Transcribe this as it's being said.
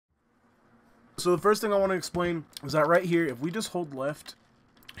So the first thing I want to explain is that right here, if we just hold left,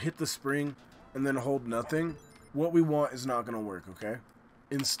 hit the spring, and then hold nothing, what we want is not going to work, okay?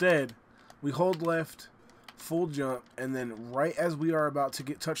 Instead, we hold left, full jump, and then right as we are about to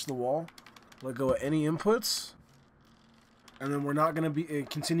touch the wall, let go of any inputs, and then we're not going to be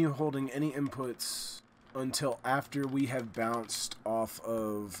continue holding any inputs until after we have bounced off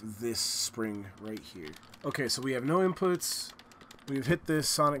of this spring right here. Okay, so we have no inputs. We've hit this,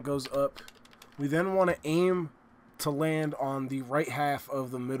 Sonic goes up. We then want to aim to land on the right half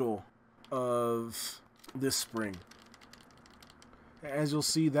of the middle of this spring. As you'll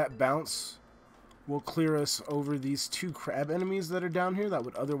see, that bounce will clear us over these two crab enemies that are down here that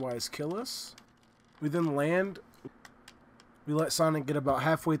would otherwise kill us. We then land. We let Sonic get about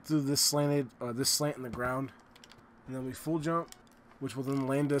halfway through this slant in the ground, and then we full jump, which will then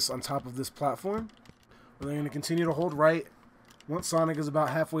land us on top of this platform. We're then going to continue to hold right. Once Sonic is about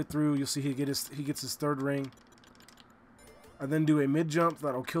halfway through, you'll see he gets his third ring. I then do a mid jump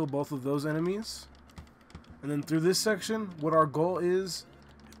that'll kill both of those enemies. And then through this section, what our goal is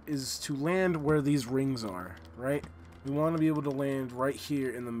to land where these rings are, right? We want to be able to land right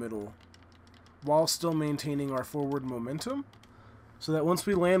here in the middle, while still maintaining our forward momentum, so that once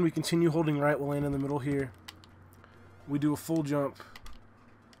we land, we continue holding right. We'll land in the middle here. We do a full jump.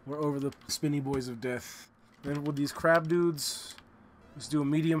 We're over the spinny boys of death. Then with these crab dudes, let's do a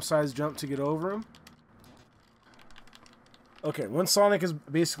medium-sized jump to get over them. Okay, once Sonic is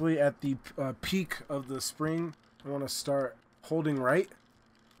basically at the peak of the spring, I want to start holding right.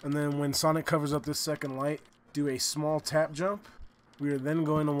 And then when Sonic covers up this second light, do a small tap jump. We are then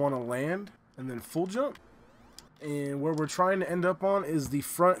going to want to land and then full jump. And where we're trying to end up on is the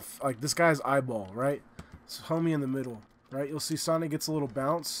front, like this guy's eyeball, right? So homie in the middle, right? You'll see Sonic gets a little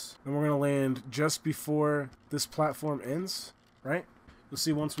bounce, and we're going to land just before this platform ends, right? You'll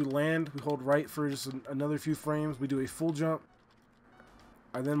see once we land, we hold right for just another few frames. We do a full jump.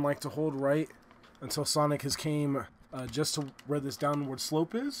 I then like to hold right until Sonic has came just to where this downward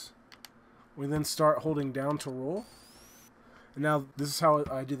slope is. We then start holding down to roll. And now this is how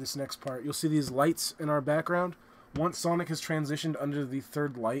I do this next part. You'll see these lights in our background. Once Sonic has transitioned under the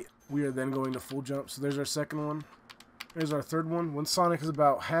third light, we are then going to full jump. So there's our second one. There's our third one. When Sonic is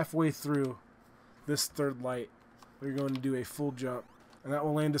about halfway through this third light, we're going to do a full jump. And that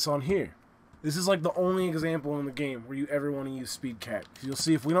will land us on here. This is like the only example in the game where you ever want to use speed cap. You'll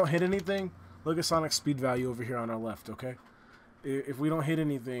see if we don't hit anything, look at Sonic's speed value over here on our left, okay? If we don't hit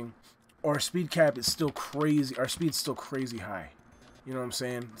anything, our speed cap is still crazy. Our speed's still crazy high. You know what I'm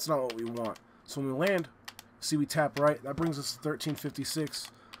saying? It's not what we want. So when we land, see we tap right. That brings us to 1356,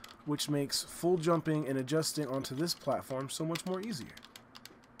 which makes full jumping and adjusting onto this platform so much more easier.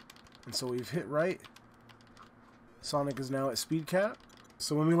 And so we've hit right. Sonic is now at speed cap.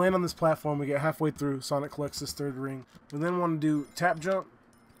 So when we land on this platform, we get halfway through. Sonic collects his third ring. We then want to do tap jump,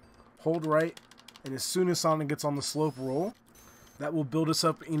 hold right, and as soon as Sonic gets on the slope, roll. That will build us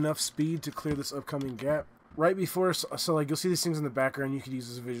up enough speed to clear this upcoming gap. Right before, so like you'll see these things in the background, you could use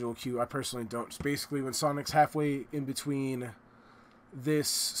as a visual cue. I personally don't. It's basically when Sonic's halfway in between this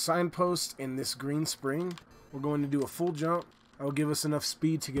signpost and this green spring, we're going to do a full jump. That will give us enough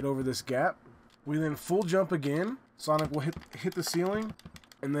speed to get over this gap. We then full jump again. Sonic will hit the ceiling,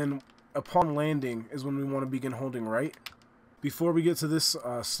 and then upon landing is when we want to begin holding right. Before we get to this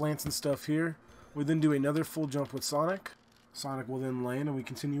slants and stuff here, we then do another full jump with Sonic. Sonic will then land, and we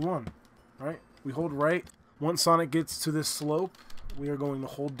continue on. Right? We hold right. Once Sonic gets to this slope, we are going to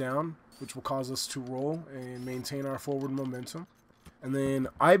hold down, which will cause us to roll and maintain our forward momentum. And then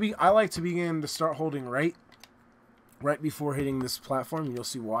I like to begin to start holding right before hitting this platform, and you'll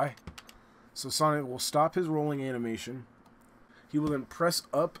see why. So Sonic will stop his rolling animation. He will then press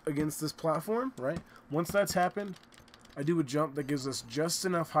up against this platform, right? Once that's happened, I do a jump that gives us just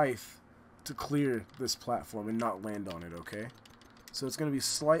enough height to clear this platform and not land on it, okay? So it's going to be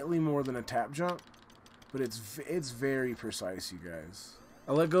slightly more than a tap jump, but it's very precise, you guys.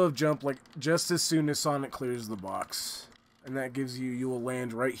 I let go of jump like just as soon as Sonic clears the box. And that gives you will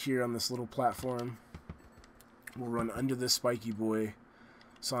land right here on this little platform. We'll run under this spiky boy.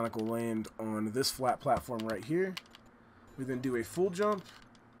 Sonic will land on this flat platform right here. We then do a full jump.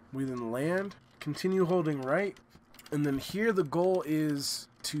 We then land. Continue holding right. And then here the goal is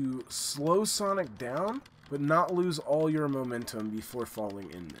to slow Sonic down, but not lose all your momentum before falling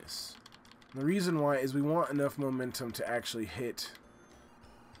in this. And the reason why is we want enough momentum to actually hit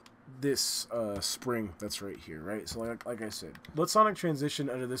this spring that's right here, right? So like I said, let Sonic transition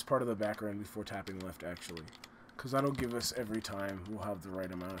under this part of the background before tapping left, actually. Because that'll give us every time we'll have the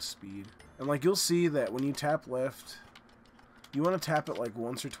right amount of speed. And like you'll see that when you tap left, you want to tap it like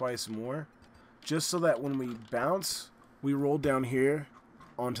once or twice more, just so that when we bounce, we roll down here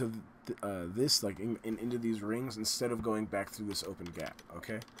onto this, like into these rings, instead of going back through this open gap,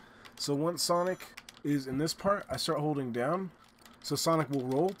 okay? So once Sonic is in this part, I start holding down. So Sonic will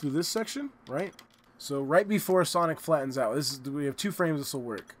roll through this section, right? So right before Sonic flattens out, we have 2 frames this will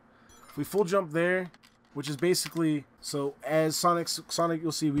work. If we full jump there, which is basically, so as Sonic,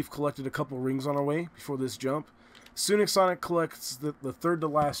 you'll see we've collected a couple rings on our way before this jump. As soon as Sonic collects the third to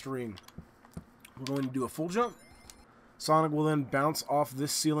last ring, we're going to do a full jump. Sonic will then bounce off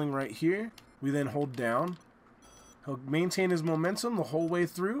this ceiling right here. We then hold down. He'll maintain his momentum the whole way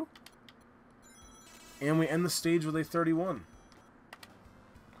through. And we end the stage with a 31.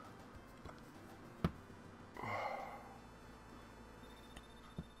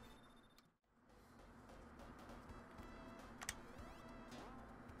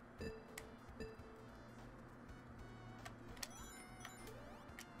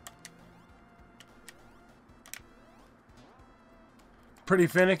 Pretty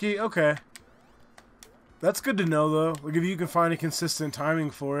finicky? Okay. That's good to know, though. Like, if you can find a consistent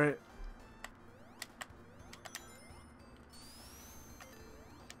timing for it.